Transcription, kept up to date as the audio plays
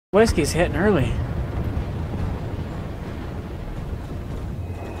Whiskey's hitting early.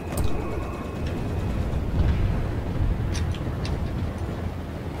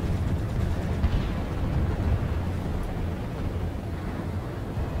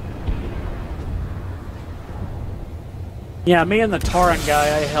 Yeah, me and the Tauren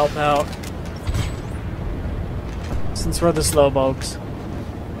guy, I help out. Since we're the slowpokes.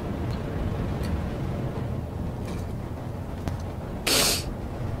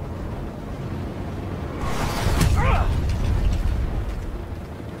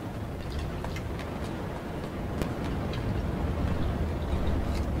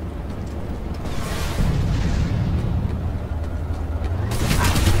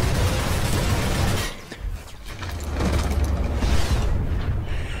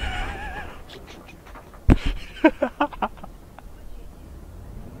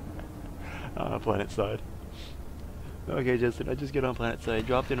 PlanetSide. Okay, Justin, I just get on PlanetSide,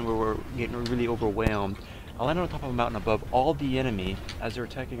 dropped in where we're getting really overwhelmed. I land on top of a mountain above all the enemy as they're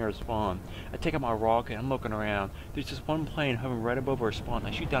attacking our spawn. I take out my rocket, I'm looking around. There's just one plane hovering right above our spawn.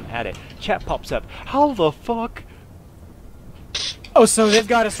 I shoot down at it. Chat pops up. How the fuck? Oh, so they've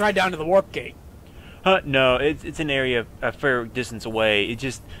got us right down to the warp gate. No, it's an area a fair distance away. It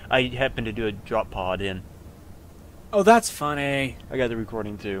just, I happened to do a drop pod in. Oh, that's funny. I got the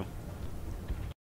recording too.